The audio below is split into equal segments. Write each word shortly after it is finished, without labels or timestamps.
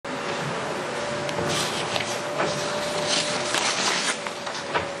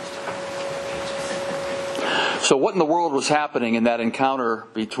So what in the world was happening in that encounter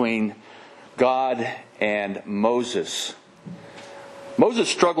between God and Moses? Moses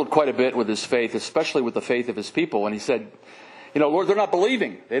struggled quite a bit with his faith, especially with the faith of his people. And he said, Lord, they're not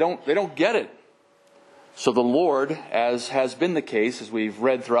believing. They don't get it. So the Lord, as has been the case, as we've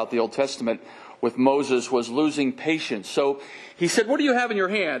read throughout the Old Testament with Moses, was losing patience. So he said, what do you have in your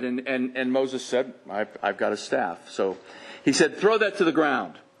hand? And Moses said, I've got a staff. So he said, throw that to the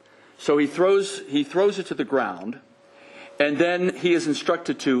ground. So he throws it to the ground. And then he is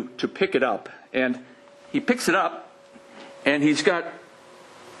instructed to pick it up. And he picks it up, and he's got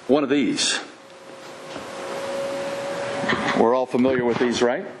one of these. We're all familiar with these,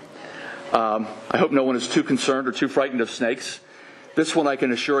 right? I hope no one is too concerned or too frightened of snakes. This one, I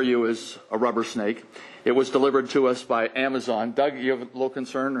can assure you, is a rubber snake. It was delivered to us by Amazon. Doug, you have a little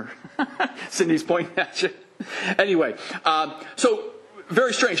concern? Or Cindy's pointing at you. Anyway, so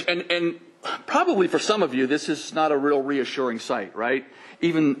very strange. And probably for some of you, this is not a real reassuring sight, right?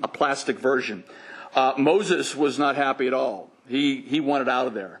 Even a plastic version. Moses was not happy at all. He wanted out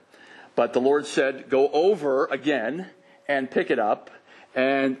of there. But the Lord said, go over again and pick it up.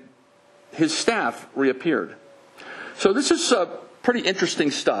 And his staff reappeared. So this is pretty interesting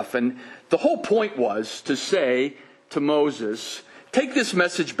stuff. And the whole point was to say to Moses, take this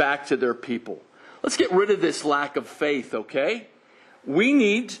message back to their people. Let's get rid of this lack of faith, okay? We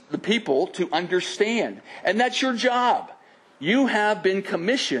need the people to understand. And that's your job. You have been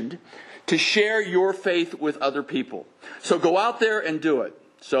commissioned to share your faith with other people. So go out there and do it.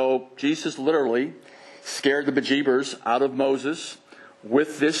 So Jesus literally scared the bejeebers out of Moses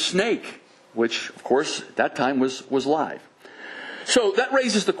with this snake, which, of course, at that time was live. So that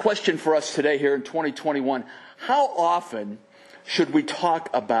raises the question for us today here in 2021. How often should we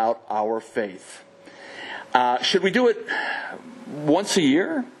talk about our faith? Should we do it once a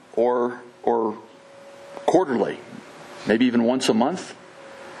year or quarterly? Maybe even once a month?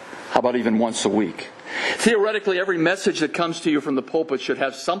 How about even once a week? Theoretically, every message that comes to you from the pulpit should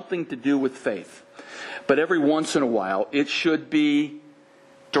have something to do with faith. But every once in a while, it should be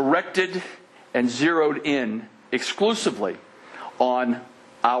directed and zeroed in exclusively on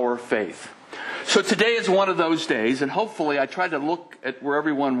our faith. So today is one of those days, and hopefully I tried to look at where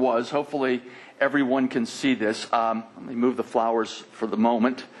everyone was. Hopefully everyone can see this. Let me move the flowers for the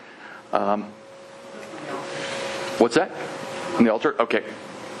moment. What's that? On the altar? Okay.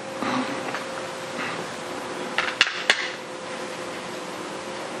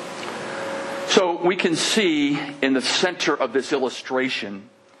 So we can see in the center of this illustration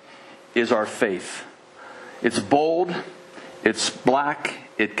is our faith. It's bold, it's black,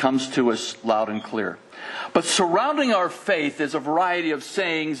 it comes to us loud and clear. But surrounding our faith is a variety of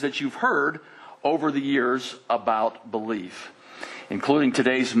sayings that you've heard over the years about belief, including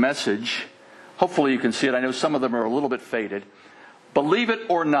today's message. Hopefully you can see it. I know some of them are a little bit faded. Believe it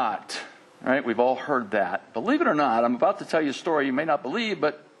or not. Right? We've all heard that. Believe it or not, I'm about to tell you a story you may not believe,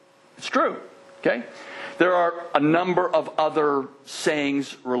 but it's true. Okay? There are a number of other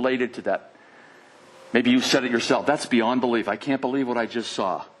sayings related to that. Maybe you said it yourself. That's beyond belief. I can't believe what I just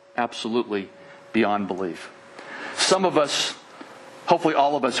saw. Absolutely beyond belief. Some of us, hopefully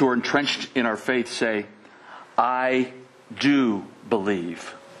all of us who are entrenched in our faith say, I do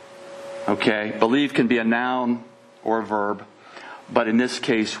believe. Okay? Believe can be a noun or a verb. But in this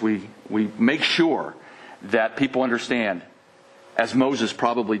case, we make sure that people understand, as Moses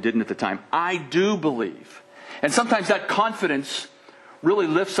probably didn't at the time, I do believe. And sometimes that confidence really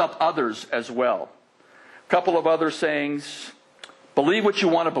lifts up others as well. A couple of other sayings. Believe what you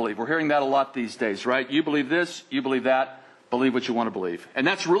want to believe. We're hearing that a lot these days, right? You believe this, you believe that, believe what you want to believe. And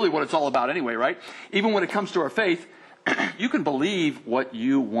that's really what it's all about anyway, right? Even when it comes to our faith, you can believe what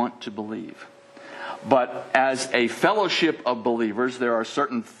you want to believe. But as a fellowship of believers, there are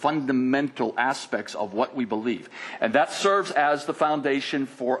certain fundamental aspects of what we believe. And that serves as the foundation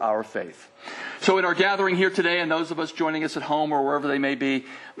for our faith. So in our gathering here today, and those of us joining us at home or wherever they may be,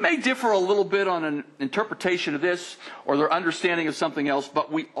 may differ a little bit on an interpretation of this or their understanding of something else,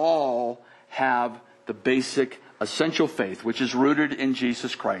 but we all have the basic essential faith, which is rooted in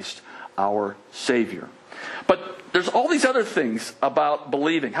Jesus Christ, our Savior. But there's all these other things about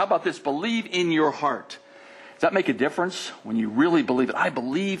believing. How about this? Believe in your heart. Does that make a difference when you really believe it? I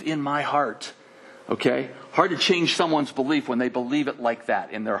believe in my heart. Okay? Hard to change someone's belief when they believe it like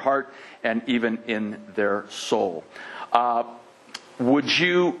that in their heart and even in their soul. Would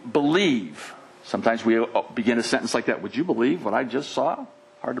you believe? Sometimes we begin a sentence like that. Would you believe what I just saw?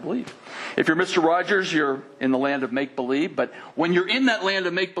 Hard to believe. If you're Mr. Rogers, you're in the land of make-believe. But when you're in that land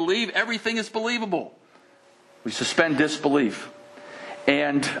of make-believe, everything is believable. We suspend disbelief.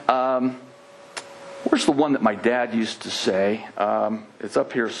 And Where's the one that my dad used to say? It's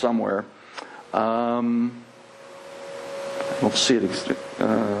up here somewhere. I don't see it.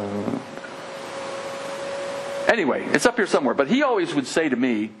 Anyway, it's up here somewhere. But he always would say to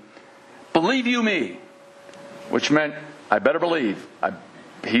me, "Believe you me," which meant I better believe.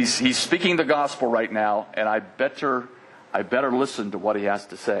 He's speaking the gospel right now, and I better listen to what he has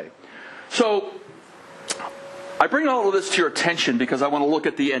to say. So I bring all of this to your attention because I want to look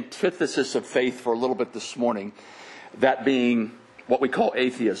at the antithesis of faith for a little bit this morning, that being what we call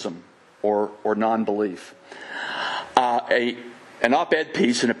atheism or non-belief. An op-ed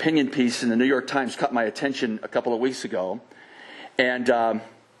piece, an opinion piece in the New York Times caught my attention a couple of weeks ago, and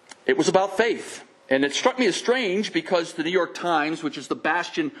it was about faith. And it struck me as strange because the New York Times, which is the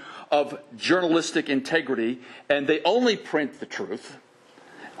bastion of journalistic integrity, and they only print the truth,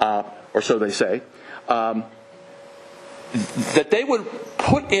 or so they say, that they would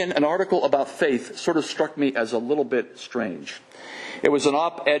put in an article about faith sort of struck me as a little bit strange. It was an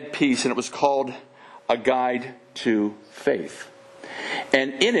op-ed piece, and it was called A Guide to Faith.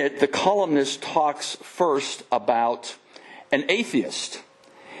 And in it, the columnist talks first about an atheist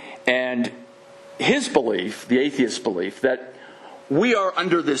and his belief, the atheist's belief, that we are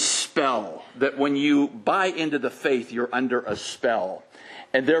under this spell, that when you buy into the faith, you're under a spell.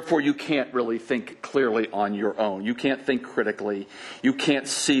 And therefore, you can't really think clearly on your own. You can't think critically. You can't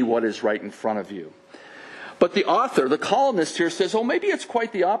see what is right in front of you. But the author, the columnist here says, oh, maybe it's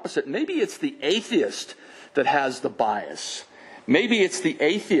quite the opposite. Maybe it's the atheist that has the bias. Maybe it's the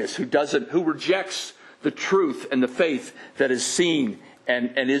atheist who rejects the truth and the faith that is seen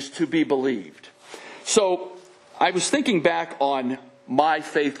and is to be believed. So I was thinking back on my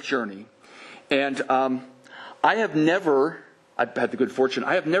faith journey, and I've had the good fortune,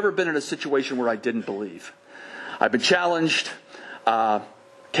 I have never been in a situation where I didn't believe. I've been challenged,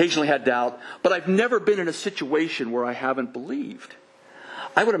 occasionally had doubt, but I've never been in a situation where I haven't believed.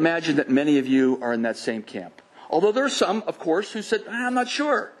 I would imagine that many of you are in that same camp. Although there are some, of course, who said, I'm not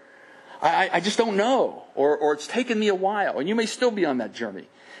sure. I just don't know. Or it's taken me a while. And you may still be on that journey.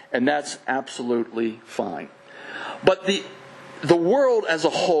 And that's absolutely fine. But the world as a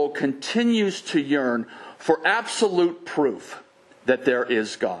whole continues to yearn for absolute proof that there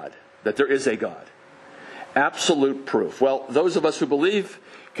is God, that there is a God. Absolute proof. Well, those of us who believe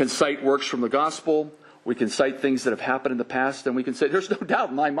can cite works from the gospel. We can cite things that have happened in the past, and we can say, there's no doubt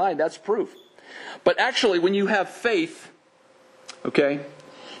in my mind, that's proof. But actually, when you have faith, okay,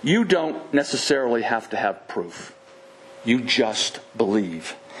 you don't necessarily have to have proof. You just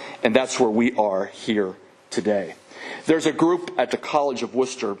believe. And that's where we are here today. There's a group at the College of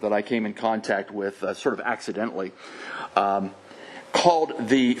Worcester that I came in contact with sort of accidentally, called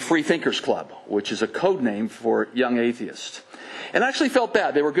the Free Thinkers Club, which is a code name for young atheists. And I actually felt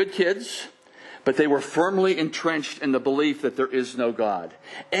bad. They were good kids, but they were firmly entrenched in the belief that there is no God.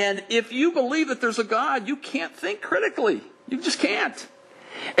 And if you believe that there's a God, you can't think critically. You just can't.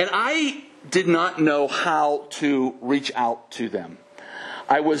 And I did not know how to reach out to them.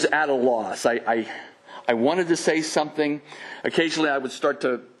 I was at a loss. I wanted to say something. Occasionally I would start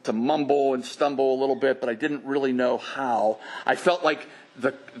to mumble and stumble a little bit, but I didn't really know how. I felt like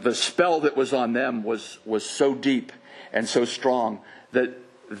the spell that was on them was so deep and so strong that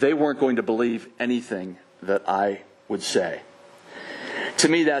they weren't going to believe anything that I would say. To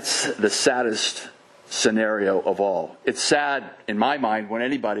me, that's the saddest scenario of all. It's sad in my mind when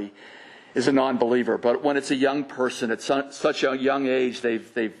anybody is a non-believer, but when it's a young person at such a young age,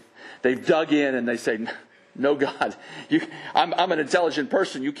 they've dug in and they say, "No God. I'm an intelligent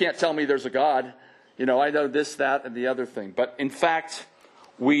person. You can't tell me there's a God. You know, I know this, that, and the other thing." But in fact,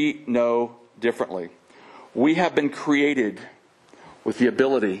 we know differently. We have been created with the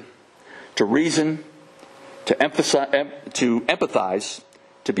ability to reason, to empathize,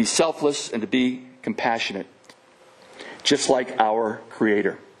 to be selfless, and to be compassionate, just like our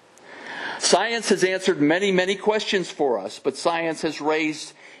Creator. Science has answered many, many questions for us, but science has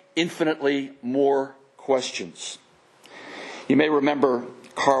raised infinitely more questions. You may remember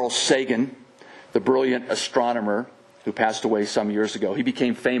Carl Sagan, the brilliant astronomer who passed away some years ago. He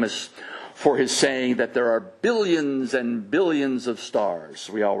became famous for his saying that there are billions and billions of stars.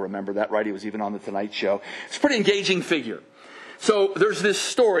 We all remember that, right? He was even on The Tonight Show. It's a pretty engaging figure. So there's this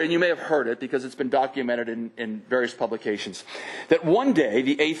story, and you may have heard it because it's been documented in various publications, that one day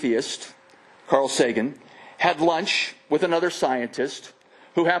the atheist, Carl Sagan, had lunch with another scientist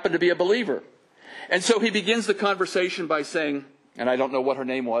who happened to be a believer. And so he begins the conversation by saying, and I don't know what her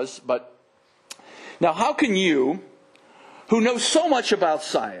name was, but, now how can you, who know so much about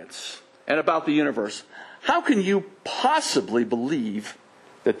science and about the universe, how can you possibly believe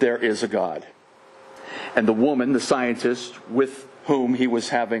that there is a God? And the woman, the scientist with whom he was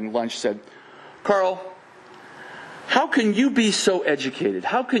having lunch, said, "Carl, how can you be so educated?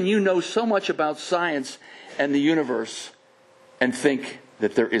 How can you know so much about science and the universe and think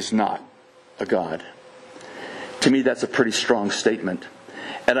that there is not a God?" To me, that's a pretty strong statement.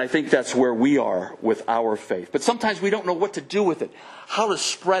 And I think that's where we are with our faith. But sometimes we don't know what to do with it, how to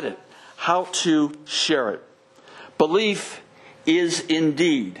spread it, how to share it. Belief is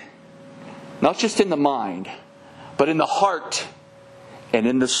indeed not just in the mind, but in the heart and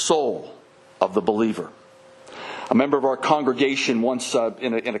in the soul of the believer. A member of our congregation once,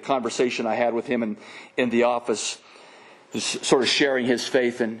 in a conversation I had with him in the office, was sort of sharing his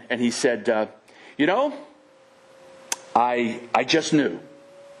faith, and he said, "You know, I just knew.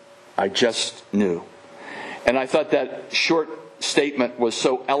 I just knew." And I thought that short statement was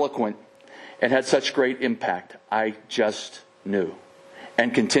so eloquent and had such great impact. I just knew,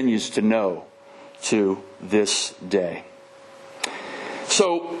 and continues to know to this day.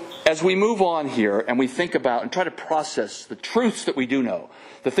 So, as we move on here and we think about and try to process the truths that we do know,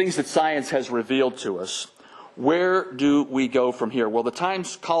 the things that science has revealed to us, where do we go from here? Well, the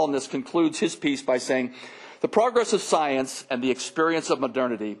Times columnist concludes his piece by saying, "The progress of science and the experience of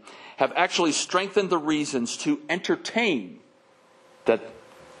modernity have actually strengthened the reasons to entertain that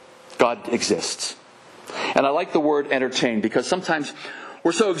God exists." And I like the word entertain, because sometimes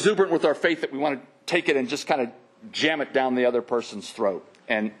we're so exuberant with our faith that we want to take it and just kind of jam it down the other person's throat.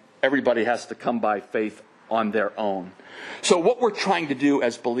 And everybody has to come by faith on their own. So what we're trying to do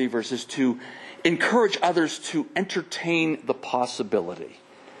as believers is to encourage others to entertain the possibility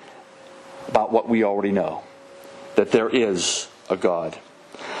about what we already know, that there is a God.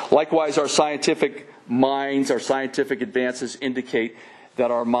 Likewise, our scientific minds, our scientific advances indicate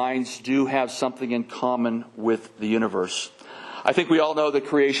that our minds do have something in common with the universe. I think we all know that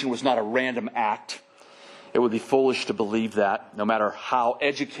creation was not a random act. It would be foolish to believe that, no matter how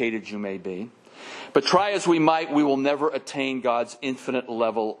educated you may be. But try as we might, we will never attain God's infinite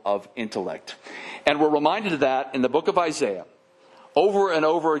level of intellect. And we're reminded of that in the book of Isaiah. Over and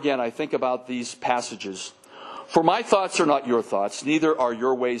over again, I think about these passages. "For my thoughts are not your thoughts, neither are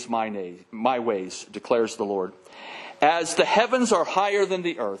your ways my ways, declares the Lord. As the heavens are higher than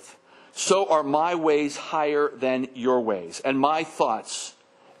the earth, so are my ways higher than your ways, and my thoughts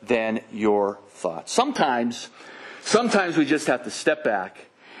than your thoughts." Sometimes we just have to step back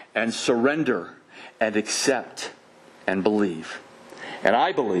and surrender and accept and believe. And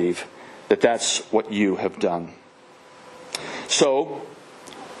I believe that that's what you have done. So,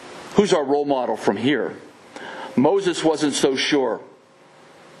 who's our role model from here? Moses wasn't so sure.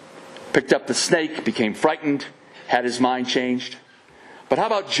 Picked up the snake, became frightened, had his mind changed. But how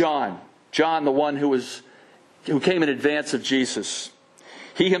about John? John, the one who came in advance of Jesus.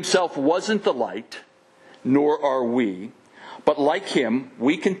 He himself wasn't the light, nor are we. But like him,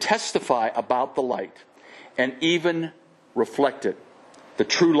 we can testify about the light and even reflect it. The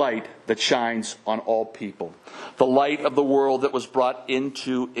true light that shines on all people. The light of the world that was brought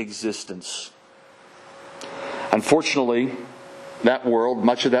into existence. Unfortunately,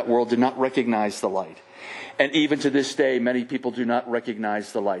 much of that world did not recognize the light. And even to this day, many people do not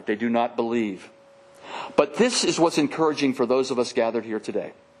recognize the light. They do not believe. But this is what's encouraging for those of us gathered here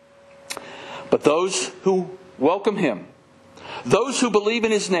today. But those who welcome him, those who believe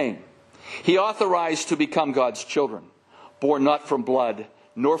in his name, he authorized to become God's children, born not from blood,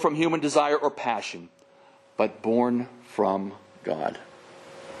 nor from human desire or passion, but born from God.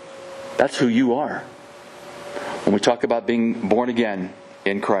 That's who you are. When we talk about being born again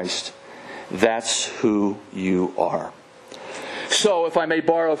in Christ, that's who you are. So, if I may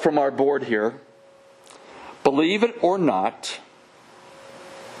borrow from our board here, believe it or not,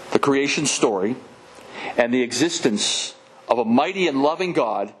 the creation story and the existence of a mighty and loving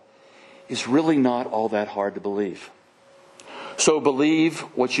God is really not all that hard to believe. So believe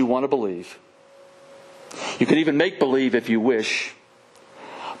what you want to believe. You can even make believe if you wish.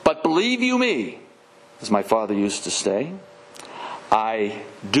 But believe you me, as my father used to say, I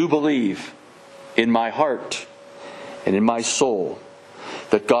do believe in my heart and in my soul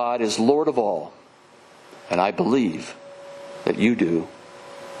that God is Lord of all. And I believe that you do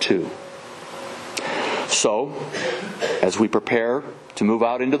too. So, as we prepare to move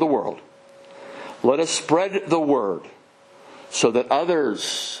out into the world, let us spread the word so that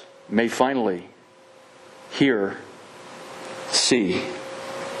others may finally hear, see,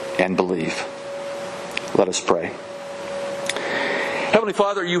 and believe. Let us pray. Heavenly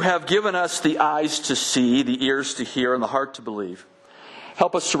Father, you have given us the eyes to see, the ears to hear, and the heart to believe.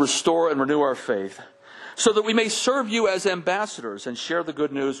 Help us to restore and renew our faith so that we may serve you as ambassadors and share the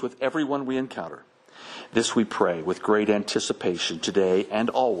good news with everyone we encounter. This we pray with great anticipation today and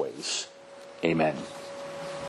always. Amen.